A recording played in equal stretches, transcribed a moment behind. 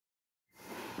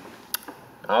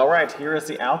All right, here is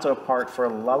the alto part for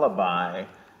Lullaby.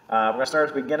 We're going to start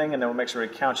at the beginning and then we'll make sure we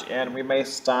count you in. We may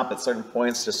stop at certain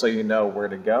points just so you know where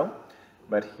to go.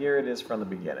 But here it is from the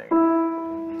beginning.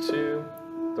 2,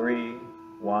 3,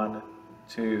 1,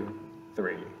 2,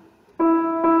 3.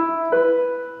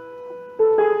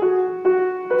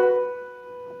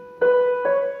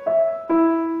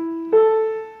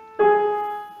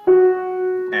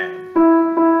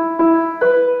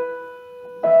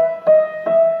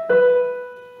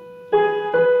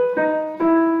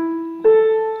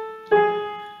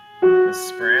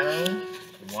 Soprano,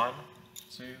 1,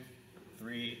 2,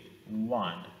 3,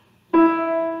 1.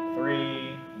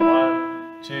 3,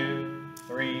 1, 2,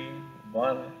 3,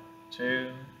 1,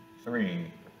 2,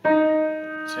 3.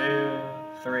 2,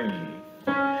 3.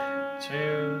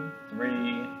 2,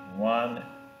 3, 1,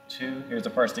 2. Here's the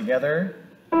parts together.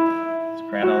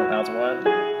 Soprano, alto 1.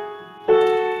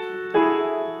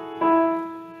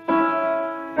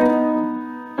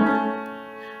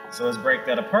 So let's break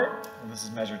that apart. This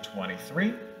is measure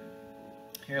 23.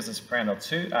 Here's the soprano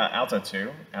 2, alto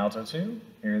 2, alto 2.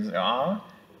 Here's ah,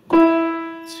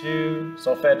 2.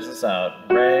 Solfege this out.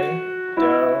 Re,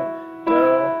 do,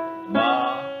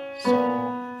 la,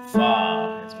 sol,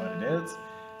 fa. That's what it is.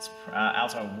 It's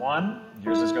alto 1.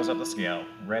 Yours just goes up the scale.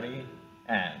 Ready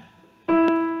and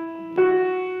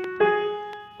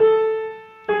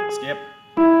skip.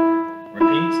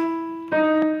 Repeat.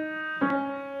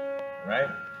 Right.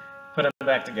 Put them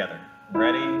back together.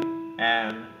 Ready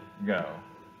and go.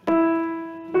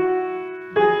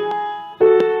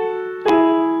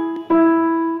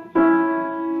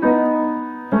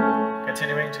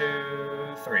 Continuing to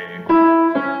 3.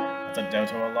 That's a do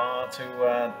to a la to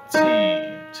a T.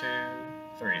 2,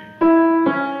 3.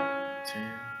 2,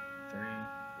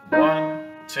 3. 1,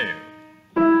 2.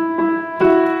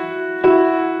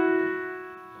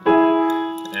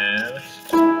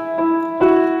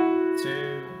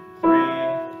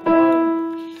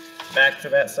 Back to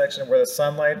that section where the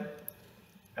sunlight,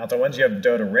 alto 1s you have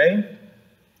do to re,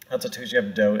 alto 2s you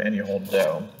have do and you hold do.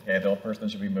 Okay, the only person that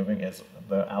should be moving is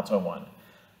the alto 1.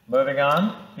 Moving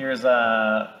on, here's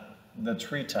the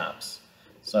treetops.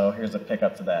 So here's the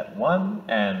pickup to that. 1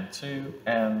 and 2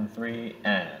 and 3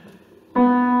 and.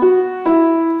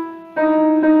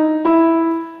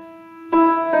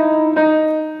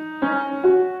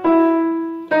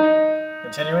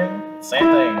 Continuing, same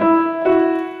thing.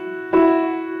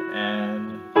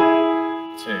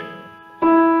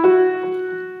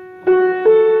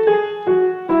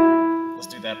 Let's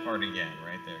do that part again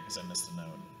right there because I missed a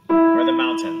note. Where are the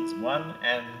mountains? 1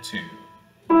 and 2.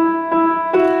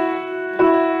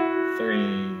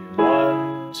 3,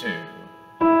 1, 2.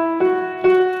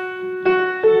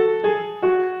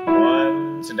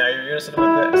 1. So now you're unison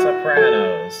with the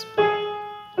sopranos.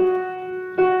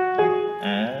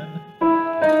 And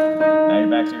now you're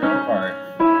back to your own part.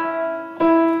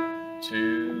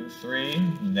 2, 3.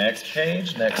 Next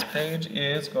page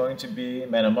is going to be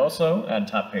Menomoso on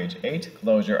top page 8.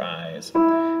 Close your eyes.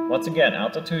 Once again,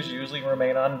 alto 2s usually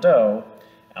remain on do.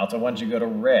 Alto 1s you go to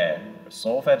re.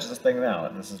 Solfege this thing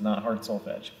out. This is not hard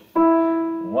solfege.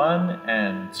 1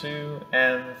 and 2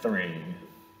 and 3.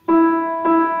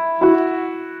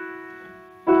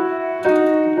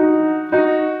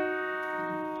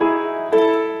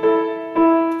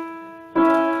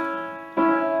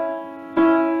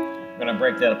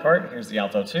 Break that apart. Here's the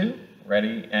alto 2.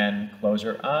 Ready and close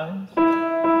your eyes.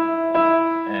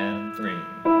 And 3.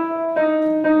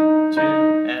 2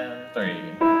 and 3.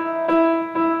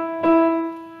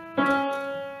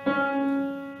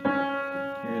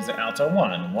 Here's the alto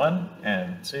 1. 1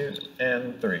 and 2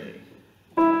 and 3.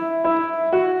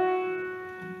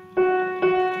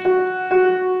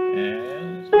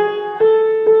 And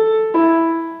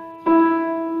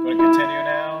going to continue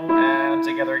now and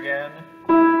together again.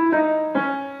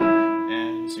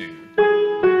 2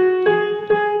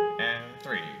 and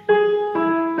 3.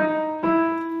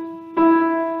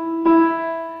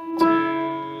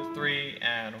 2, 3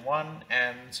 and 1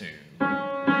 and 2.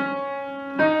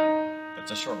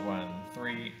 That's a short one.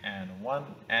 3 and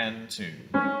 1 and 2.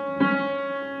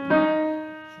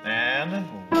 And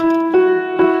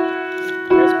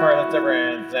here's part of the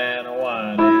difference. And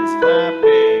 1 is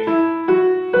happy.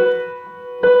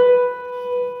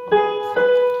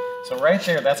 So right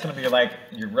there, that's going to be like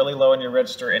you're really low in your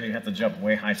register and you have to jump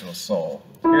way high to a sol.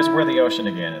 Here's where the ocean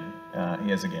again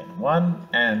is again. 1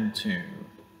 and 2. 2,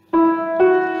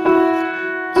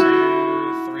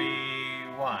 3,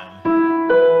 1.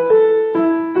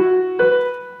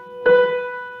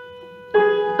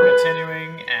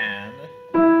 Continuing and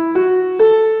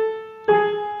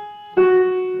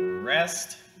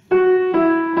rest.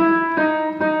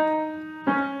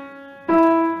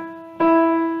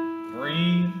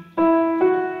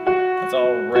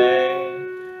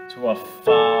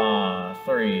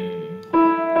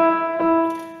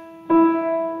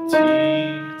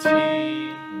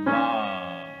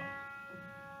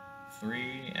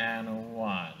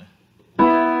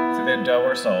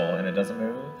 lower sol, and it doesn't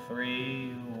move.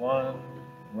 3, 1,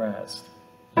 rest.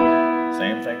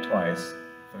 Same thing twice.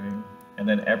 3, and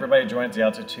then everybody joins the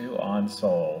alto 2 on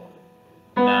sol.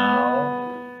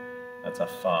 Now, that's a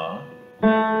fa.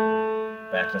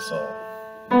 Back to sol.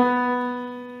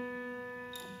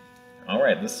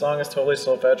 Alright, this song is totally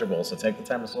solfeggiable, so take the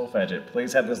time to solfege it.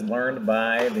 Please have this learned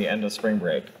by the end of spring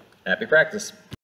break. Happy practice!